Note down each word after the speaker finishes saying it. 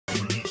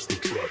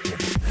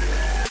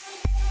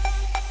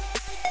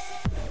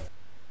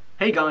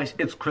Hey guys,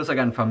 it's Chris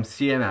again from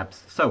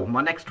CMApps. So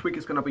my next tweak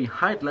is gonna be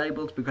hide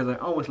labels, because I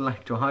always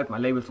like to hide my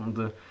labels on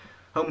the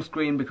home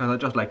screen because I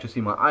just like to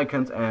see my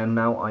icons, and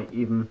now I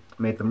even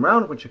made them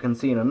round, which you can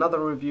see in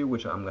another review,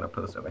 which I'm gonna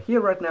put this over here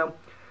right now.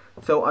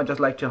 So I just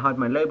like to hide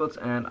my labels,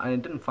 and I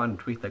didn't find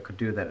a tweak that could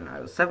do that in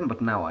iOS 7,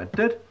 but now I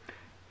did.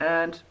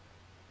 And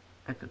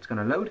it's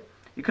gonna load.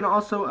 You can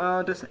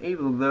also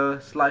disable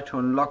the slide to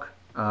unlock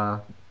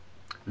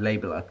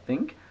label, I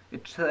think.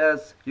 It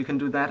says you can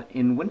do that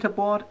in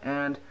Winterboard,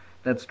 and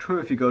that's true.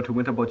 If you go to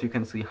Winterboard, you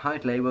can see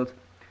hide labels,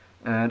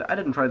 and I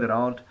didn't try that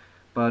out,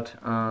 but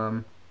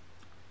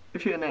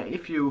if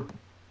you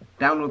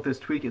download this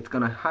tweak, it's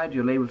gonna hide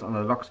your labels on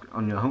the lock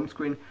on your home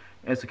screen,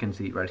 as you can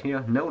see right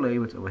here. No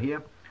labels over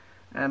here.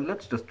 And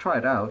let's just try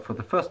it out for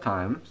the first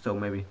time, so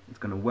maybe it's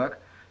gonna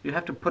work. You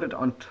have to put it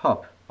on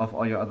top of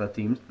all your other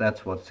themes.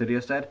 That's what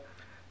Cydia said.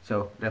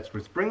 So let's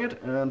respring it,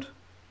 and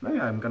maybe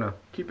I'm gonna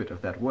keep it if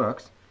that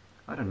works.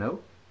 I don't know.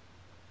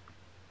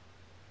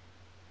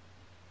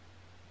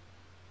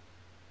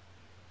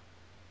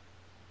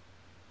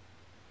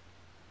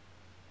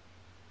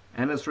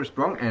 And it's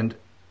resprung, and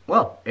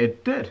well,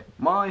 it did.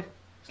 My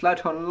slide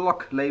to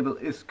unlock label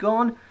is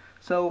gone.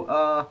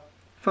 So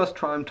first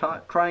time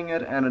trying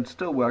it, and it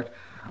still worked.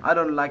 I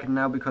don't like it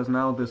now because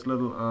now this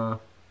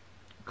little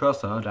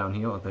cursor down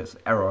here, or this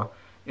arrow,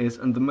 is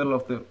in the middle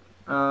of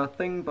the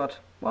thing. But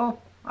well,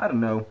 I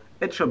don't know.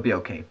 It should be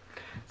okay.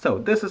 So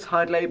this is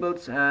hide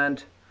labels,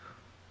 and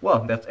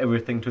well, that's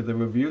everything to the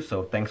review.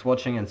 So thanks for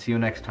watching, and see you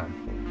next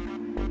time.